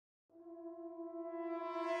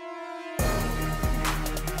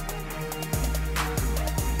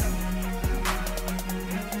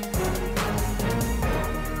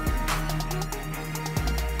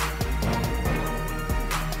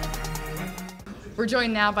We're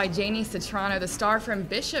joined now by Janie Citrano, the star from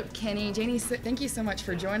Bishop Kenny. Janie, thank you so much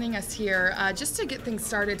for joining us here. Just to get things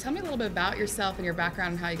started, tell me a little bit about yourself and your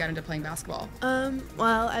background and how you got into playing basketball.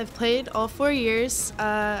 Well, I've played all 4 years.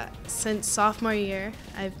 Since sophomore year,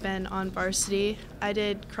 I've been on varsity. I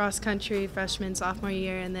did cross country freshman, sophomore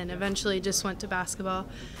year, and then eventually just went to basketball.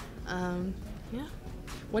 Yeah.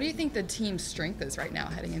 What do you think the team's strength is right now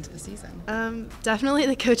heading into the season? Definitely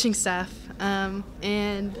the coaching staff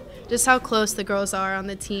and just how close the girls are on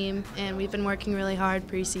the team. And we've been working really hard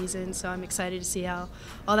preseason, so I'm excited to see how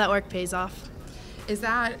all that work pays off. Is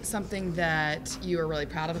that something that you are really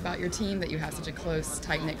proud of about your team, that you have such a close,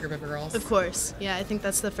 tight-knit group of girls? Of course. Yeah, I think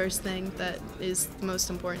that's the first thing that is the most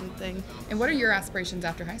important thing. And what are your aspirations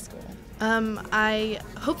after high school? I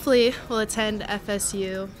hopefully will attend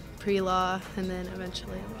FSU, pre-law, and then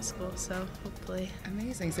eventually law school, so hopefully.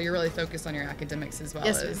 Amazing. So you're really focused on your academics as well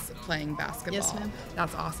as playing basketball. Yes, ma'am.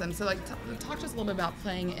 That's awesome. So talk to us a little bit about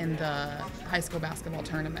playing in the high school basketball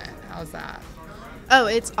tournament. How's that? Oh,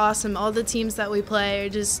 it's awesome. All the teams that we play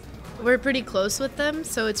are we're pretty close with them,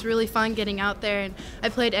 so it's really fun getting out there. And I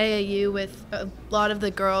played AAU with a lot of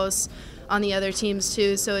the girls on the other teams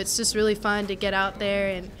too, so it's just really fun to get out there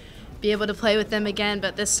and be able to play with them again,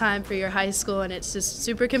 but this time for your high school, and it's just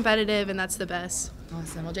super competitive, and that's the best.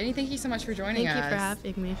 Awesome. Well, Janie, thank you so much for joining us. Thank you for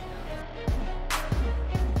having me.